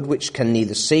stone, of wood, which can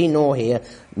neither see nor hear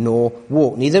nor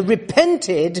walk. Neither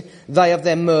repented they of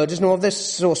their murders, nor of their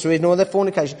sorceries, nor of their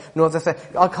fornication, nor of their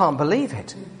theft. I can't believe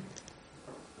it.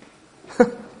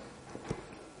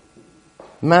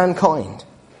 Mankind.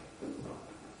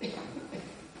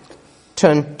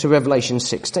 Turn to Revelation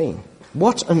 16.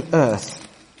 What on earth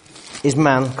is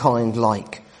mankind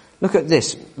like? Look at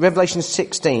this. Revelation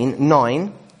 16,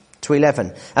 9 to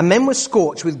 11. And men were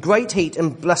scorched with great heat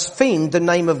and blasphemed the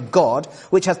name of God,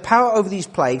 which hath power over these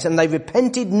plagues, and they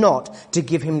repented not to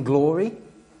give him glory.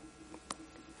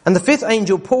 And the fifth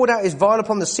angel poured out his vial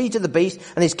upon the seat of the beast,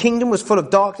 and his kingdom was full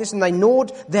of darkness, and they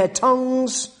gnawed their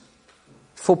tongues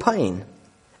for pain,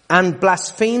 and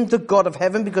blasphemed the God of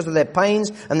heaven because of their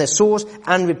pains and their sores,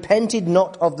 and repented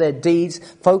not of their deeds.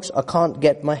 Folks, I can't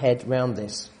get my head round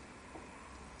this.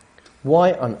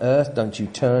 Why on earth don't you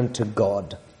turn to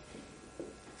God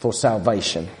for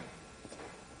salvation?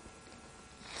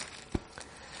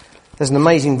 There's an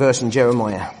amazing verse in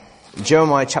Jeremiah.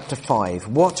 Jeremiah chapter 5.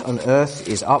 What on earth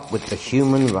is up with the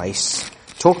human race?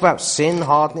 Talk about sin,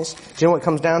 hardness. Do you know what it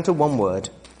comes down to? One word.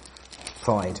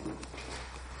 Pride.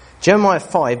 Jeremiah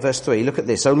 5 verse 3. Look at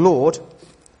this. O Lord,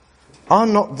 are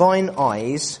not thine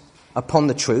eyes upon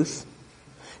the truth?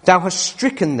 Thou hast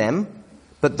stricken them,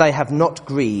 but they have not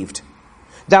grieved.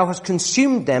 Thou hast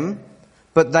consumed them,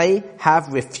 but they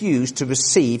have refused to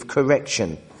receive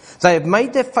correction. They have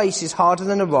made their faces harder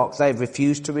than a rock. They have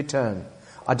refused to return.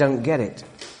 I don't get it.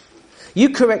 You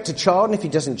correct a child, and if he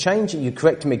doesn't change it, you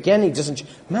correct him again, he doesn't...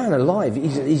 Man alive,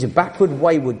 he's a backward,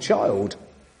 wayward child.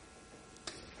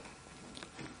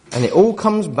 And it all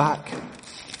comes back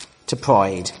to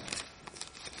pride.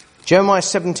 Jeremiah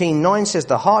 17:9 says,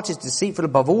 the heart is deceitful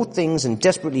above all things and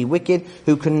desperately wicked.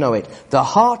 Who can know it? The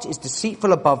heart is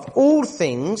deceitful above all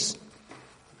things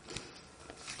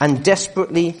and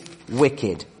desperately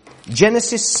wicked.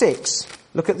 Genesis 6,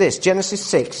 look at this, Genesis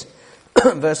 6,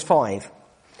 verse 5.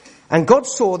 And God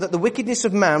saw that the wickedness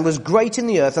of man was great in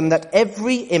the earth, and that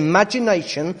every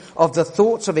imagination of the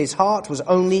thoughts of his heart was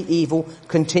only evil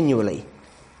continually.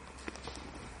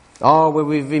 Oh, well,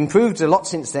 we've improved a lot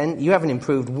since then. You haven't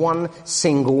improved one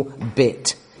single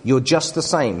bit. You're just the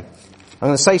same. I'm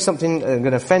going to say something, I'm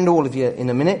going to offend all of you in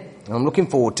a minute, and I'm looking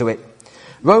forward to it.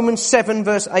 Romans 7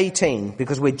 verse 18,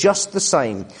 because we're just the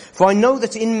same. For I know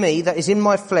that in me, that is in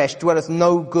my flesh, dwelleth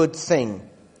no good thing.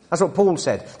 That's what Paul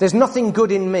said. There's nothing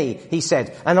good in me, he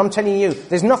said. And I'm telling you,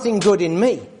 there's nothing good in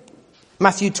me.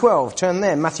 Matthew 12, turn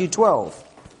there, Matthew 12.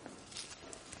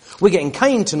 We're getting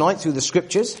caned tonight through the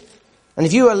scriptures. And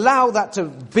if you allow that to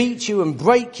beat you and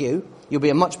break you, you'll be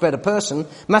a much better person.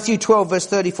 Matthew 12 verse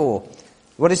 34.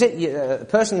 What is it? A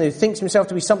person who thinks himself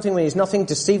to be something when he's nothing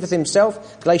deceiveth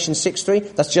himself. Galatians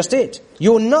 6:3. That's just it.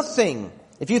 You're nothing.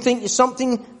 If you think you're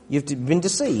something, you've been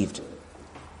deceived.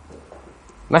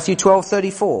 Matthew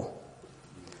 12:34.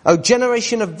 O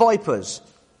generation of vipers,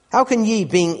 how can ye,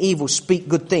 being evil, speak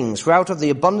good things? For out of the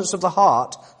abundance of the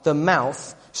heart, the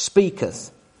mouth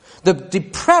speaketh. The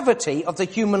depravity of the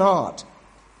human heart.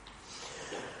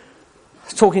 I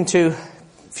was talking to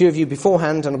a few of you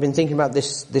beforehand, and I've been thinking about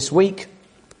this week.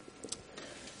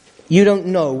 You don't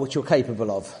know what you're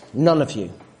capable of. None of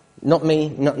you. Not me,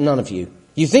 none of you.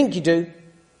 You think you do,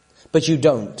 but you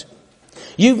don't.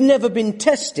 You've never been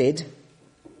tested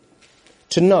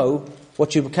to know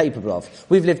what you're capable of.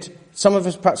 Some of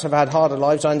us perhaps have had harder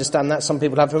lives, I understand that. Some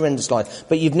people have horrendous lives.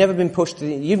 But you've never been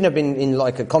you've never been in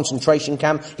like a concentration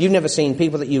camp. You've never seen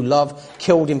people that you love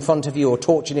killed in front of you or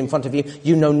tortured in front of you.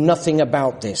 You know nothing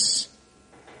about this.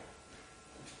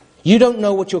 You don't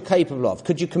know what you're capable of.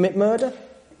 Could you commit murder?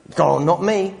 Oh, not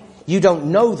me. You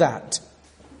don't know that.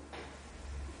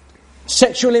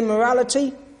 Sexual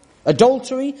immorality,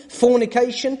 adultery,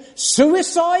 fornication,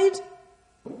 suicide.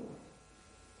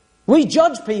 We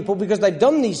judge people because they've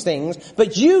done these things,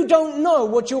 but you don't know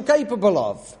what you're capable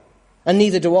of. And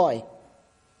neither do I.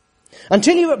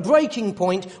 Until you're at breaking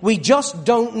point, we just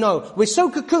don't know. We're so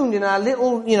cocooned in our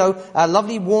little, our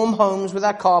lovely warm homes with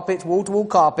our carpets, wall-to-wall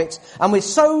carpets, and we're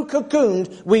so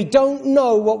cocooned, we don't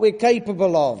know what we're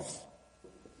capable of.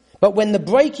 But when the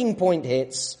breaking point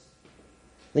hits,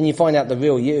 then you find out the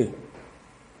real you.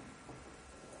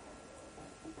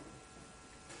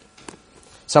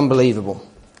 It's unbelievable.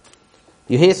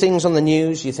 You hear things on the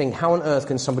news, you think, how on earth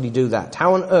can somebody do that?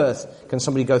 How on earth can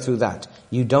somebody go through that?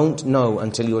 You don't know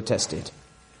until you're tested.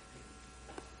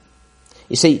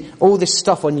 You see, all this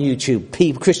stuff on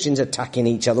YouTube, Christians attacking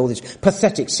each other, all this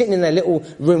pathetic, sitting in their little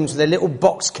rooms with their little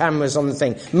box cameras on the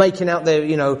thing, making out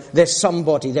they're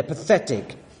somebody, they're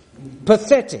pathetic.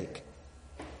 Pathetic.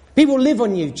 People live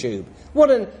on YouTube.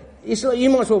 It's like you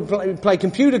might as well play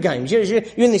computer games. You're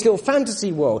in this little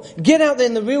fantasy world. Get out there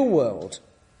in the real world.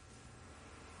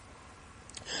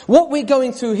 What we're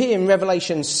going through here in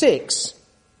Revelation 6,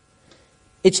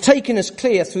 it's taken us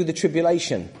clear through the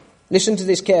tribulation. Listen to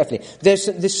this carefully. There's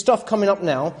this stuff coming up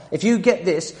now. If you get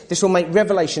this will make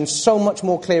Revelation so much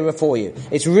more clearer for you.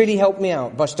 It's really helped me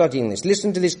out by studying this.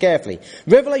 Listen to this carefully.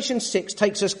 Revelation 6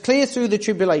 takes us clear through the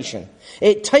tribulation.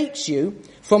 It takes you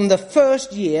from the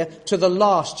first year to the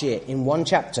last year in one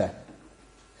chapter.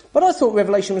 But I thought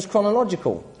Revelation was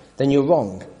chronological. Then you're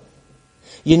wrong.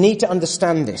 You need to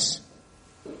understand this.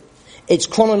 It's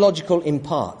chronological in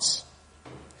parts,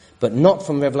 but not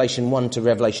from Revelation 1 to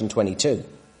Revelation 22.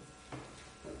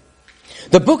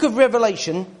 The book of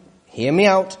Revelation, hear me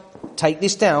out, take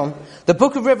this down. The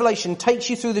book of Revelation takes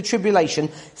you through the tribulation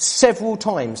several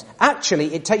times.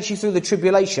 Actually, it takes you through the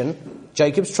tribulation,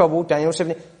 Jacob's trouble, Daniel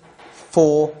 7,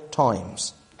 4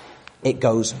 times. It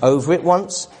goes over it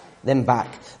once, then back,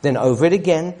 then over it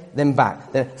again, then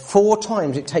back. Then 4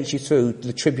 times it takes you through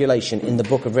the tribulation in the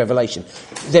book of Revelation.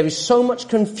 There is so much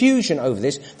confusion over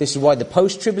this. This is why the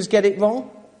post-tribbers get it wrong.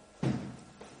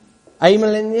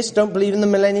 Amillennialists don't believe in the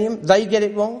millennium. They get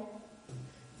it wrong.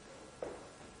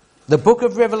 The book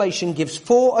of Revelation gives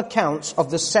 4 accounts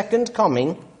of the second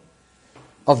coming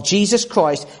of Jesus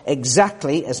Christ,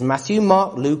 exactly as Matthew,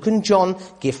 Mark, Luke and John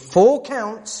give 4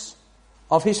 accounts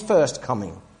of his first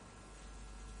coming.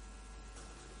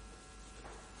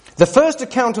 The first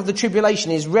account of the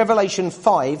tribulation is Revelation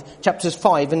 5, chapters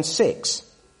 5 and 6.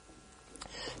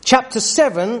 Chapter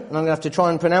 7, and I'm going to have to try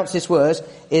and pronounce this word,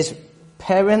 is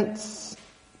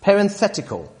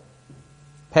parenthetical.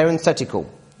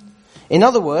 Parenthetical. In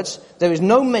other words, there is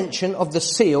no mention of the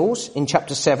seals in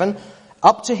chapter 7.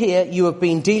 Up to here, you have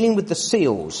been dealing with the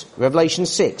seals, Revelation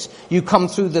 6. You come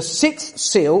through the 6th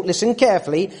seal, listen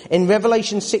carefully, in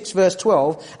Revelation 6 verse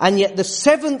 12, and yet the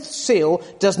 7th seal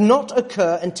does not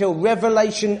occur until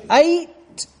Revelation 8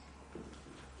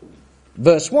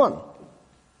 verse 1.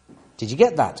 Did you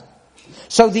get that?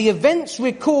 So the events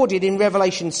recorded in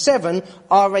Revelation 7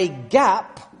 are a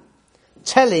gap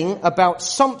telling about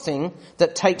something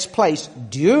that takes place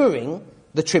during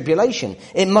the tribulation.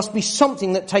 It must be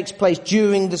something that takes place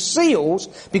during the seals,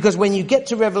 because when you get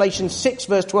to Revelation 6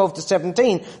 verse 12 to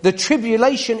 17, the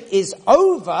tribulation is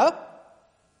over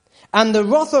and the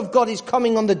wrath of God is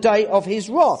coming on the day of his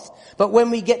wrath. But when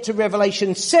we get to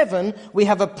Revelation 7, we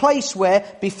have a place where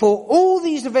before all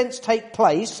these events take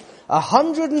place,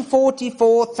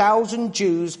 144,000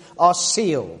 Jews are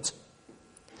sealed.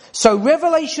 So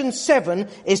Revelation 7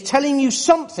 is telling you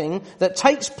something that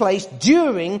takes place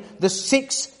during the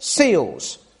 6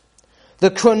 seals.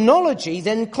 The chronology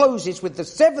then closes with the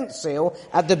 7th seal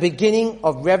at the beginning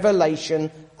of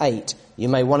Revelation 8. You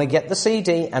may want to get the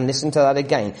CD and listen to that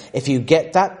again. If you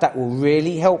get that, that will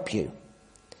really help you.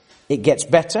 It gets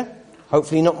better,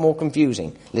 hopefully not more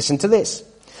confusing. Listen to this.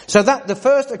 So that the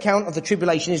first account of the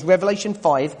tribulation is Revelation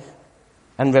 5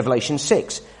 and Revelation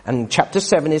 6. And chapter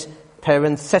 7 is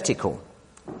parenthetical.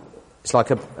 It's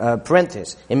like a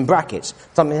parenthesis, in brackets.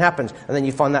 Something happens, and then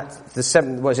you find that the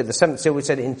seventh seal, we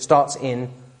said it starts in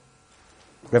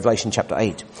Revelation chapter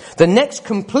 8. The next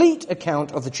complete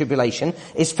account of the tribulation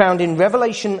is found in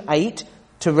Revelation 8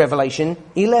 to Revelation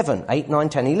 11. 8, 9,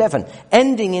 10, 11.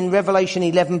 Ending in Revelation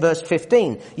 11 verse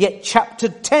 15. Yet chapter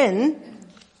 10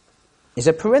 is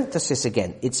a parenthesis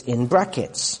again. It's in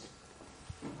brackets.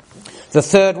 The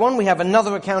third one, we have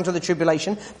another account of the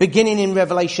tribulation, beginning in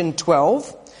Revelation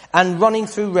 12 and running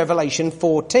through Revelation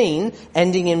 14,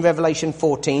 ending in Revelation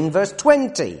 14 verse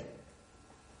 20.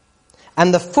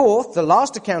 And the fourth, the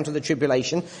last account of the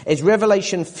tribulation, is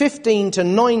Revelation 15 to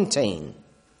 19.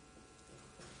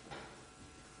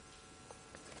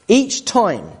 Each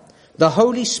time the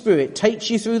Holy Spirit takes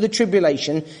you through the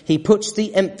tribulation, he puts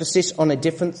the emphasis on a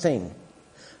different thing.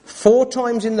 4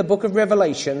 times in the book of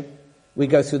Revelation, we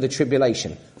go through the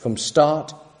tribulation, from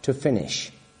start to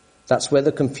finish. That's where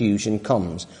the confusion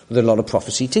comes with a lot of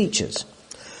prophecy teachers.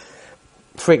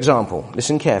 For example,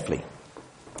 listen carefully.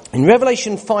 In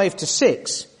Revelation 5 to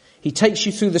 6, he takes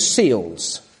you through the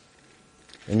seals.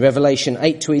 In Revelation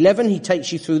 8 to 11, he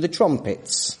takes you through the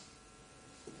trumpets.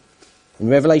 In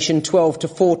Revelation 12 to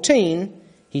 14,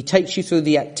 he takes you through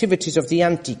the activities of the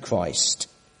Antichrist.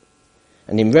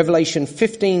 And in Revelation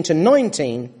 15 to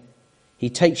 19, he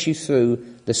takes you through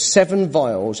the 7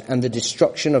 vials and the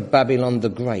destruction of Babylon the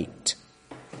Great.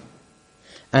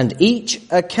 And each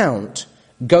account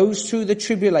goes through the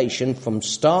tribulation from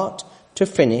start to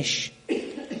finish,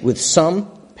 with some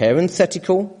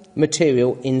parenthetical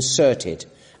material inserted.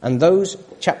 And those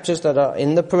chapters that are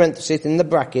in the parentheses, in the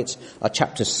brackets, are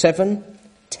chapters 7,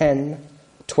 10,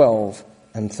 12,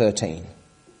 and 13.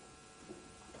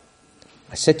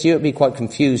 I said to you it would be quite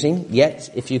confusing, yet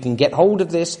if you can get hold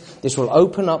of this, this will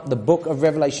open up the book of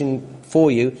Revelation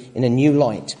for you in a new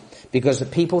light. Because the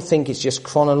people think it's just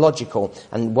chronological,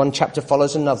 and one chapter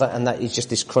follows another, and that is just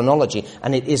this chronology,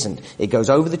 and it isn't. It goes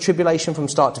over the tribulation from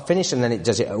start to finish, and then it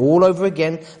does it all over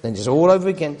again, then it does it all over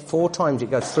again. 4 times it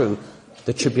goes through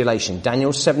the tribulation.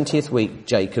 Daniel's 70th week,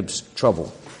 Jacob's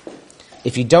trouble.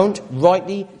 If you don't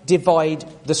rightly divide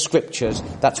the scriptures,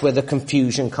 that's where the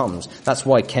confusion comes. That's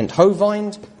why Kent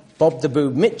Hovind, Bob the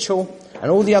Boob Mitchell, and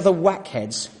all the other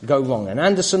whackheads go wrong. And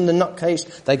Anderson, the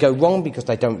nutcase, they go wrong because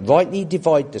they don't rightly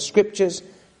divide the scriptures,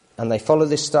 and they follow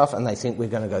this stuff, and they think we're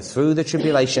going to go through the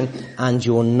tribulation, and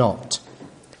you're not.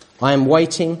 I am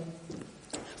waiting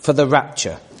for the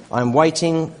rapture. I'm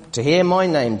waiting to hear my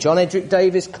name, John Edric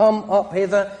Davis, come up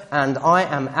hither, and I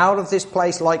am out of this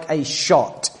place like a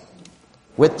shot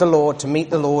with the Lord to meet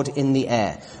the Lord in the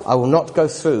air. I will not go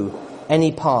through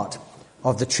any part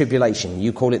of the tribulation.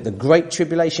 You call it the Great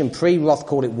Tribulation, pre-Roth,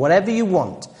 call it whatever you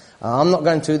want. I'm not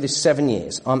going through this 7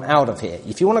 years. I'm out of here.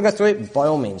 If you want to go through it, by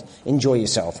all means, enjoy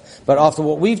yourself. But after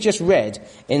what we've just read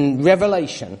in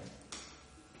Revelation,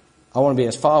 I want to be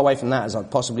as far away from that as I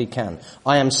possibly can.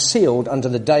 I am sealed unto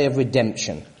the day of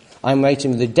redemption. I am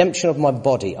waiting for the redemption of my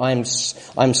body. I'm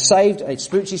saved,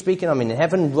 spiritually speaking, I'm in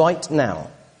heaven right now.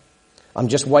 I'm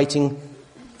just waiting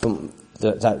for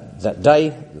that day,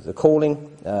 the calling,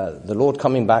 the Lord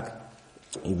coming back.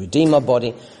 He redeemed my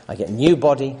body. I get a new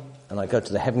body, and I go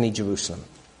to the heavenly Jerusalem.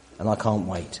 And I can't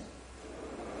wait.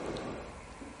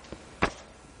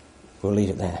 We'll leave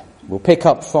it there. We'll pick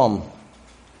up from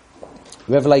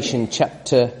Revelation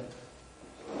chapter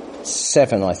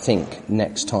 7, I think,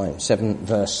 next time. 7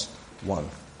 verse 1.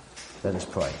 Let us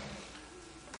pray.